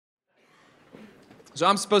So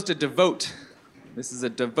I'm supposed to devote. This is a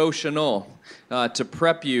devotional to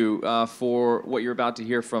prep you for what you're about to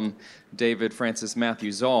hear from David Francis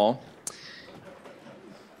Matthew Zoll.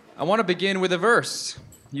 I want to begin with a verse.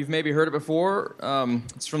 You've maybe heard it before.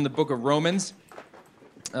 It's from the book of Romans,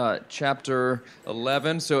 chapter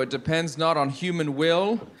 11. So it depends not on human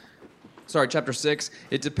will. Sorry, chapter 6.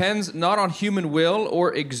 It depends not on human will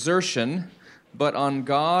or exertion, but on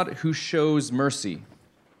God who shows mercy.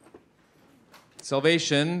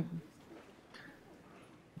 Salvation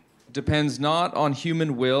depends not on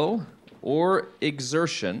human will or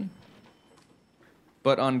exertion,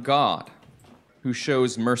 but on God who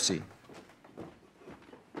shows mercy.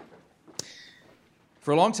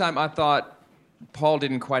 For a long time, I thought Paul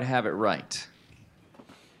didn't quite have it right.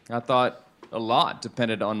 I thought a lot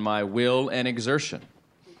depended on my will and exertion.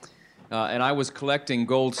 And I was collecting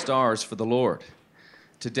gold stars for the Lord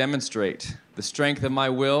to demonstrate the strength of my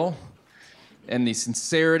will and the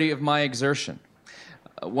sincerity of my exertion.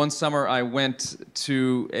 One summer, I went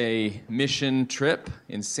to a mission trip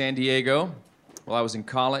in San Diego while I was in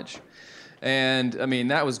college. And,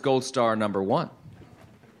 that was gold star number one.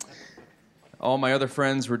 All my other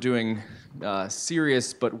friends were doing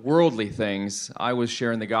serious but worldly things. I was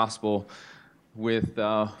sharing the gospel with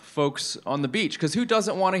folks on the beach, because who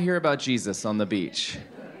doesn't want to hear about Jesus on the beach?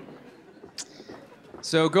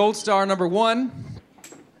 So gold star number one.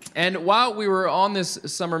 And while we were on this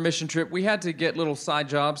summer mission trip, we had to get little side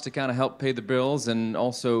jobs to kind of help pay the bills and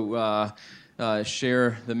also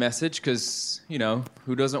share the message, because,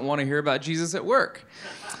 who doesn't want to hear about Jesus at work?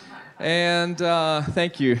 And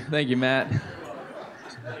thank you, Matt.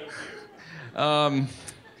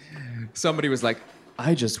 Somebody was like,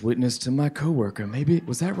 I just witnessed to my coworker. Maybe,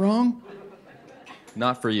 was that wrong?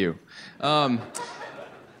 Not for you.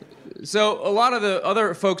 So a lot of the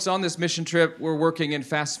other folks on this mission trip were working in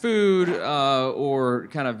fast food or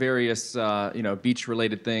kind of various,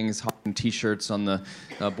 beach-related things, hawking T-shirts on the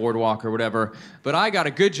boardwalk or whatever. But I got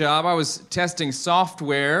a good job. I was testing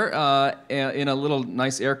software in a little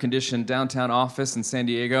nice air-conditioned downtown office in San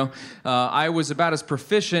Diego. I was about as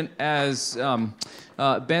proficient as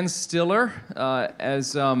Ben Stiller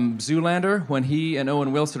as Zoolander when he and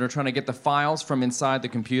Owen Wilson are trying to get the files from inside the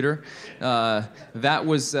computer. That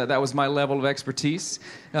was my level of expertise.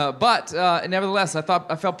 But nevertheless,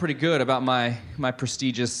 I felt pretty good about my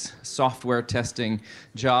prestigious software testing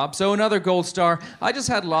job. So another gold star. I just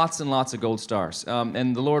had lots and lots of gold stars,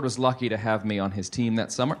 and the Lord was lucky to have me on His team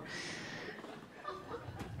that summer.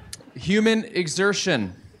 Human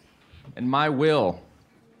exertion and my will.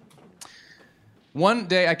 One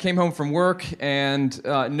day I came home from work and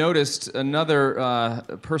noticed another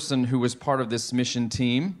person who was part of this mission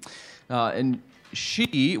team, and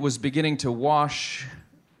she was beginning to wash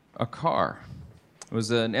a car. It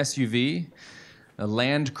was an SUV, a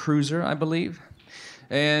Land Cruiser, I believe.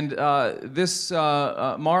 And this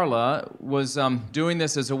Marla was doing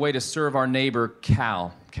this as a way to serve our neighbor,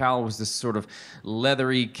 Cal. Cal was this sort of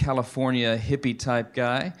leathery California hippie-type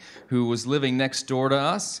guy who was living next door to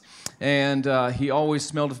us. And he always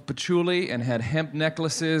smelled of patchouli and had hemp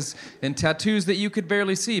necklaces and tattoos that you could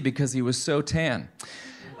barely see because he was so tan.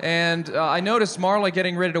 And I noticed Marla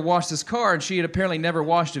getting ready to wash this car, and she had apparently never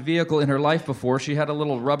washed a vehicle in her life before. She had a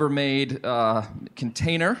little Rubbermaid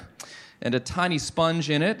container and a tiny sponge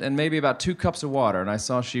in it and maybe about 2 cups of water. And I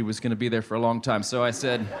saw she was going to be there for a long time. So I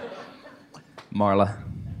said, Marla,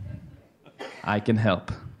 I can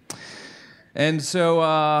help. And so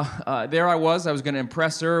there I was going to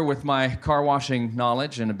impress her with my car washing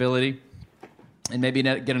knowledge and ability and maybe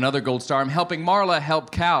get another gold star. I'm helping Marla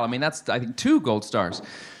help Cal. that's, I think, 2 gold stars.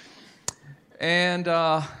 And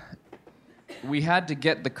we had to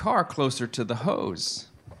get the car closer to the hose.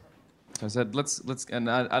 So I said, let's,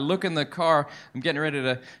 and I look in the car, I'm getting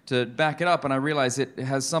ready to back it up, and I realize it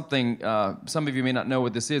has something, some of you may not know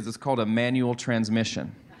what this is. It's called a manual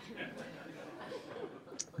transmission.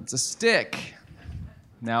 It's a stick.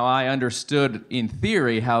 Now, I understood in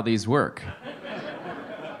theory how these work.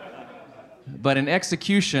 But in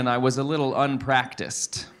execution, I was a little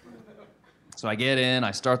unpracticed. So I get in, I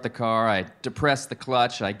start the car, I depress the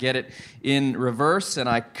clutch, I get it in reverse, and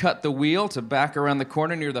I cut the wheel to back around the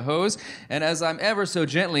corner near the hose. And as I'm ever so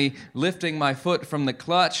gently lifting my foot from the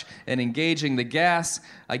clutch and engaging the gas,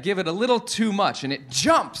 I give it a little too much, and it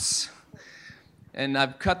jumps. And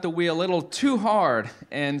I've cut the wheel a little too hard,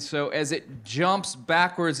 and so as it jumps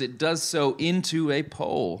backwards, it does so into a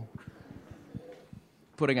pole,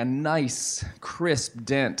 putting a nice, crisp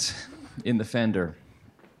dent in the fender.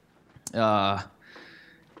 Not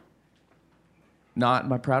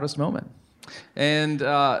my proudest moment. And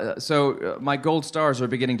so my gold stars are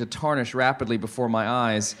beginning to tarnish rapidly before my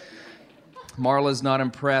eyes. Marla's not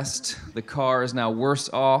impressed. The car is now worse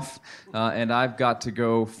off, and I've got to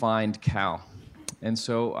go find Cal. And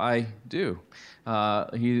so I do.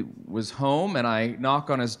 He was home, and I knock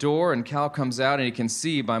on his door, and Cal comes out, and he can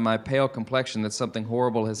see by my pale complexion that something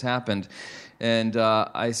horrible has happened. And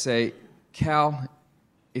I say, Cal,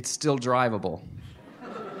 it's still drivable.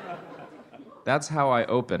 That's how I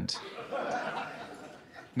opened.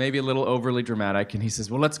 Maybe a little overly dramatic, and he says,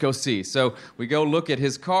 well, let's go see. So we go look at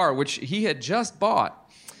his car, which he had just bought.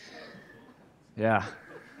 Yeah.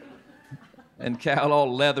 And Cal,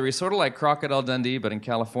 all leathery, sort of like Crocodile Dundee, but in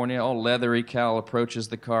California, all leathery. Cal approaches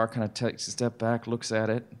the car, kind of takes a step back, looks at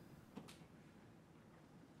it,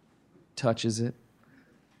 touches it,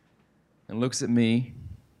 and looks at me,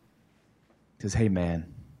 says, hey,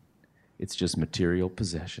 man, it's just material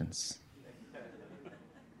possessions.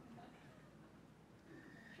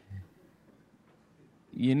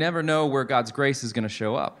 You never know where God's grace is going to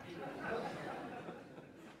show up.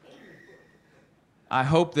 I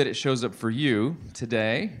hope that it shows up for you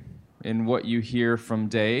today in what you hear from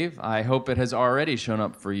Dave. I hope it has already shown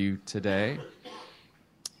up for you today.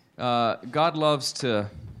 God loves to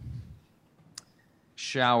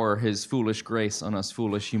shower his foolish grace on us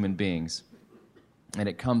foolish human beings, and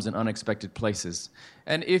it comes in unexpected places.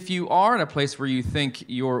 And if you are in a place where you think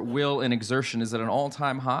your will and exertion is at an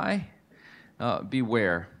all-time high,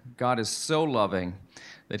 beware. God is so loving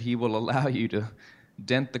that he will allow you to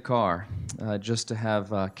dent the car just to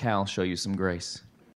have Cal show you some grace.